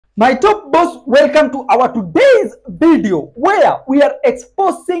My top boss, welcome to our today's video where we are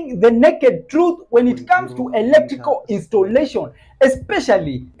exposing the naked truth when it comes to electrical installation,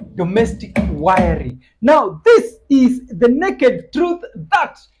 especially domestic wiring. Now, this is the naked truth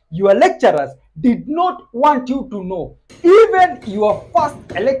that your lecturers did not want you to know. Even your first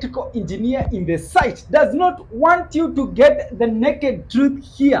electrical engineer in the site does not want you to get the naked truth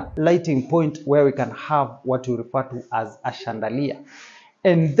here. Lighting point where we can have what we refer to as a chandelier.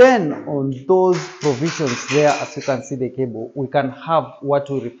 And then on those provisions there, as you can see the cable, we can have what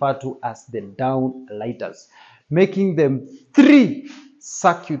we refer to as the down lighters, making them 3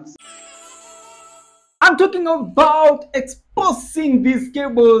 circuits. I'm talking about exposing these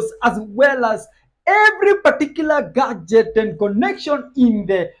cables as well as every particular gadget and connection in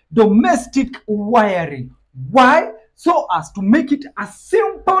the domestic wiring. Why? So as to make it as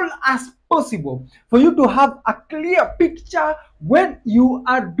simple as possible for you to have a clear picture when you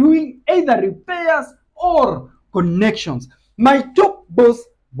are doing either repairs or connections. My top boss,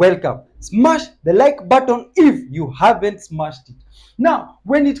 welcome. Smash the like button if you haven't smashed it. Now,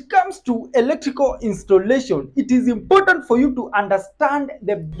 when it comes to electrical installation, it is important for you to understand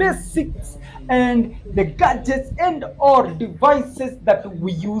the basics and the gadgets and or devices that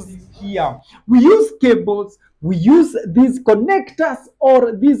we use here. We use cables, we use these connectors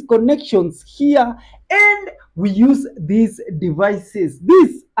or these connections here, and we use these devices.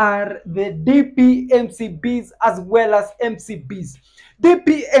 These are the DPMCBs as well as MCBs.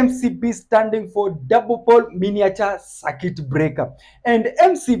 DPMCB standing for double pole miniature circuit breaker, and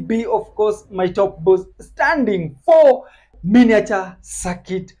MCB, of course, my top boss, standing for miniature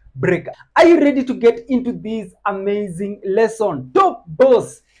circuit breaker. Are you ready to get into this amazing lesson? Top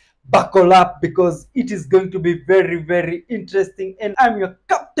boss, buckle up because it is going to be very interesting. And I'm your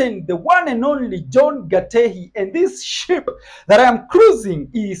captain, the one and only John Gatehi, and this ship that I am cruising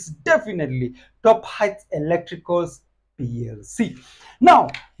is definitely Top Heights Electricals PLC. Now,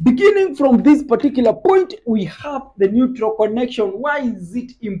 beginning from this particular point, we have the neutral connection. Why is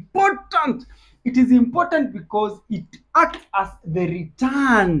it important? It is important because it acts as the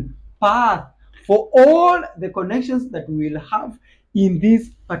return path for all the connections that we will have in this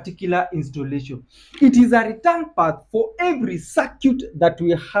particular installation. It is a return path for every circuit that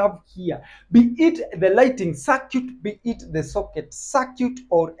we have here, be it the lighting circuit, be it the socket circuit,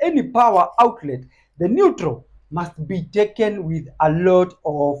 or any power outlet. The neutral must be taken with a lot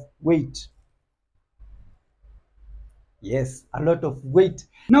of weight. Yes, a lot of weight.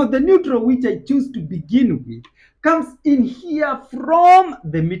 Now, the neutral which I choose to begin with comes in here from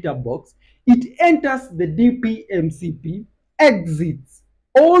the meter box. It enters the DPMCP, exits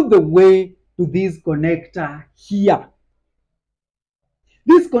all the way to this connector here.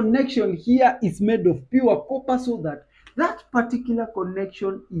 This connection here is made of pure copper, so that that particular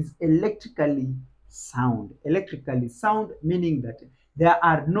connection is electrically sound. Electrically sound meaning that there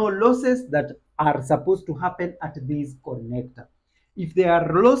are no losses that are supposed to happen at this connector. If there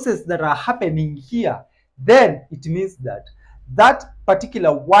are losses that are happening here, then it means that that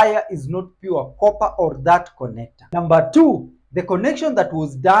particular wire is not pure copper or that connector. Number 2, the connection that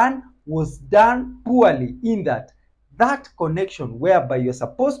was done poorly, in that that connection whereby you're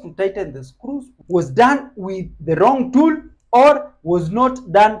supposed to tighten the screws was done with the wrong tool or was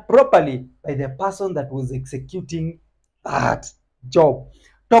not done properly by the person that was executing that job.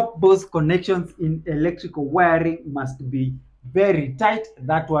 Top boss connections in electrical wiring must be very tight.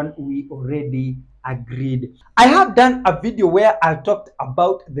 That one we already agreed. I have done a video where I talked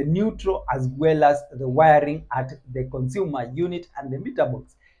about the neutral as well as the wiring at the consumer unit and the meter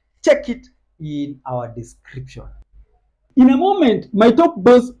box. Check it in our description. In a moment, my top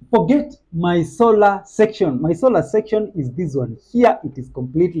boss, forget my solar section. My solar section is this one here. It is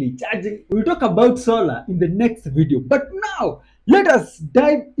completely charging. We'll talk about solar in the next video. But now, let us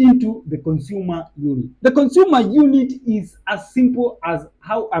dive into the consumer unit. The consumer unit is as simple as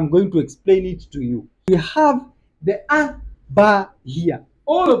how I'm going to explain it to you. We have the earth bar here.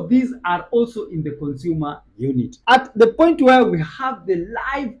 All of these are also in the consumer unit. At the point where we have the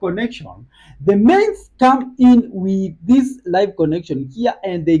live connection, the mains come in with this live connection here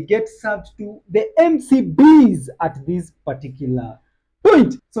and they get served to the MCBs at this particular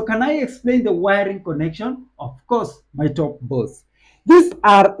point. So can I explain the wiring connection? Of course, my top boss. These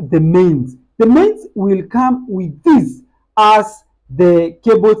are the mains. The mains will come with this as the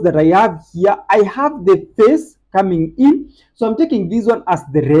cables that I have here. I have the face coming in, so I'm taking this one as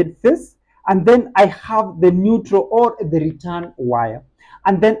the red face, and then I have the neutral or the return wire,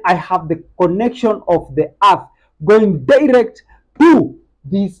 and then I have the connection of the earth going direct to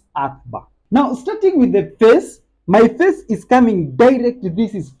this earth bar. Now, starting with the face, My face is coming direct.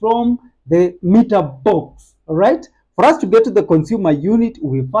 This is from the meter box. All right. For us to get to the consumer unit,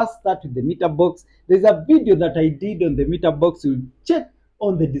 we first start with the meter box. There's a video that I did on the meter box. You'll check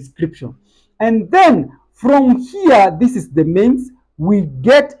on the description. And then from here, this is the mains. We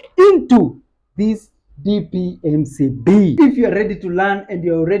get into this DPMCB. If you're ready to learn and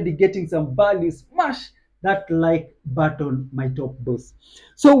you're already getting some value, smash that like button, my top boss.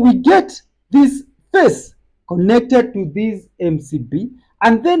 So we get this face connected to this MCB,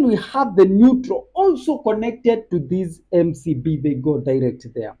 and then we have the neutral also connected to this MCB. They go direct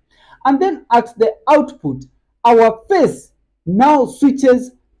there. And then at the output, our face now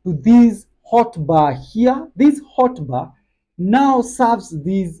switches to this hot bar here. This hot bar now serves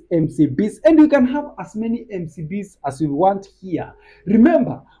these MCBs, and we can have as many MCBs as we want here.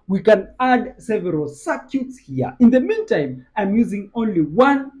 Remember, we can add several circuits here. In the meantime, I'm using only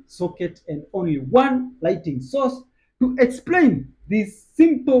one socket and only one lighting source to explain this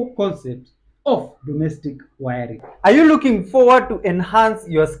simple concept of domestic wiring. Are you looking forward to enhance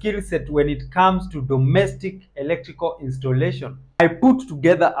your skill set when it comes to domestic electrical installation? I put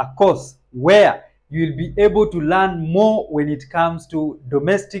together a course where you'll be able to learn more when it comes to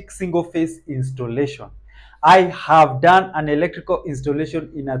domestic single-phase installation. I have done an electrical installation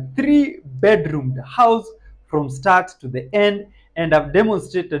in a 3-bedroomed house from start to the end, and I've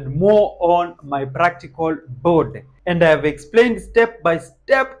demonstrated more on my practical board. And I have explained step by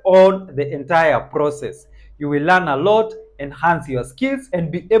step on the entire process. You will learn a lot, enhance your skills,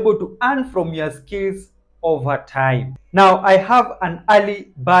 and be able to earn from your skills over time. Now, I have an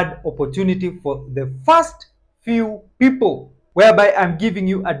early bird opportunity for the first few people, whereby I'm giving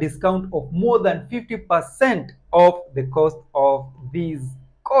you a discount of more than 50% of the cost of these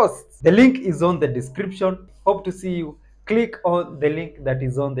costs. The link is on the description. Hope to see you. Click on the link that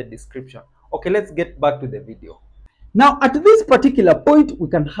is on the description. Okay, let's get back to the video. Now, at this particular point, we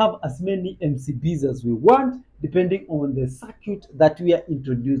can have as many MCBs as we want, depending on the circuit that we are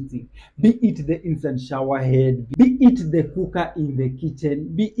introducing. Be it the instant shower head, be it the cooker in the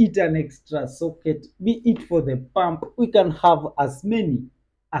kitchen, be it an extra socket, be it for the pump, we can have as many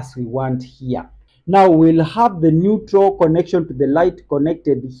as we want here. Now, we'll have the neutral connection to the light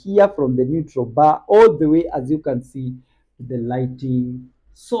connected here from the neutral bar all the way, as you can see, to the lighting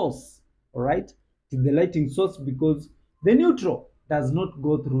source. All right, to the lighting source, because the neutral does not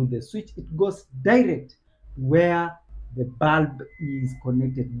go through the switch. It goes direct where the bulb is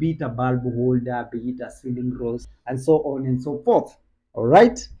connected, be it a bulb holder, be it a ceiling rose, and so on and so forth. All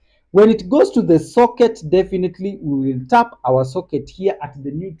right, when it goes to the socket, definitely we will tap our socket here at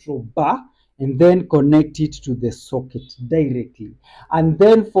the neutral bar and then connect it to the socket directly. And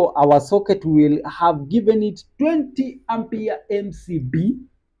then for our socket, we will have given it 20 ampere MCB.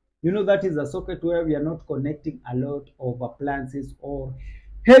 You know, that is a socket where we are not connecting a lot of appliances or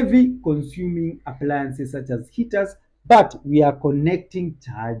heavy consuming appliances such as heaters, but we are connecting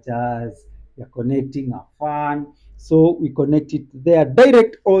chargers, we are connecting a fan. So we connect it there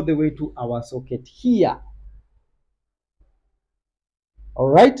direct all the way to our socket here. All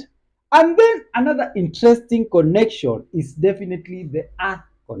right. And then another interesting connection is definitely the earth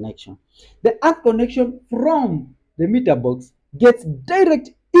connection. The earth connection from the meter box gets direct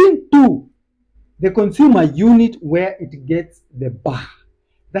into the consumer unit where it gets the bar.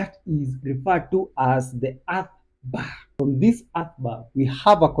 That is referred to as the earth bar. From this earth bar, we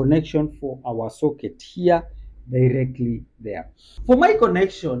have a connection for our socket here directly there. For my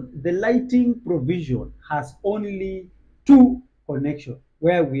connection, the lighting provision has only 2 connections,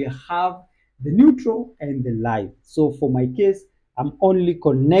 where we have the neutral and the live. So for my case, I'm only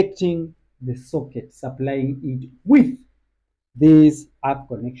connecting the socket, supplying it with this earth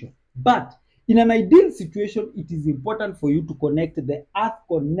connection. But in an ideal situation, it is important for you to connect the earth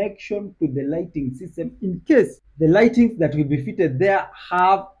connection to the lighting system in case the lightings that will be fitted there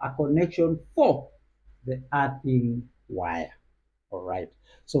have a connection for the earthing wire. All right.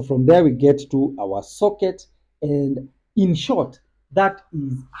 So from there we get to our socket, and in short, that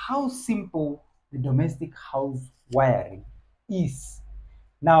is how simple the domestic house wiring is.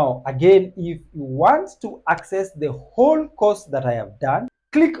 Now, again, if you want to access the whole course that I have done,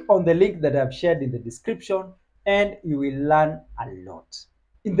 click on the link that I have shared in the description and you will learn a lot.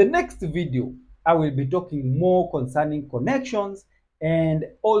 In the next video, I will be talking more concerning connections and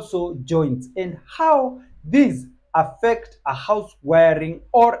also joints and how these affect a house wiring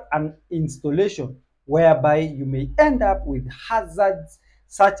or an installation, whereby you may end up with hazards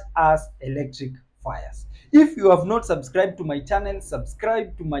such as electric fires. If you have not subscribed to my channel,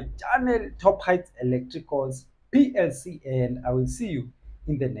 subscribe to my channel, Top Heights Electricals PLC, and I will see you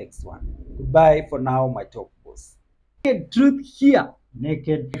in the next one. Goodbye for now, my top boss. naked truth here,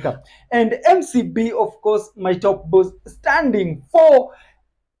 naked makeup. And MCB, of course, my top boss, standing for.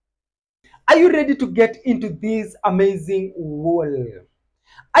 Are you ready to get into this amazing world?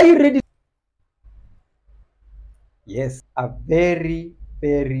 Are you ready? Yes, a very,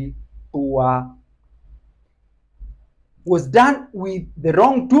 very poor was done with the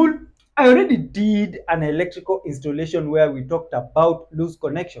wrong tool. I already did an electrical installation where we talked about loose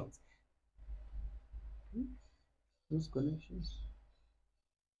connections. Loose connections.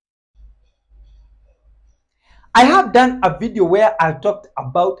 I have done a video where I talked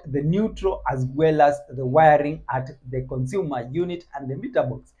about the neutral as well as the wiring at the consumer unit and the meter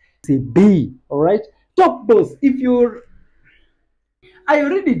box. Say B, all right? Top boss, if you're, I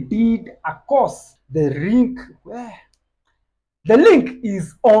already did a course. The link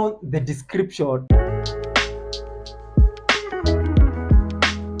is on the description.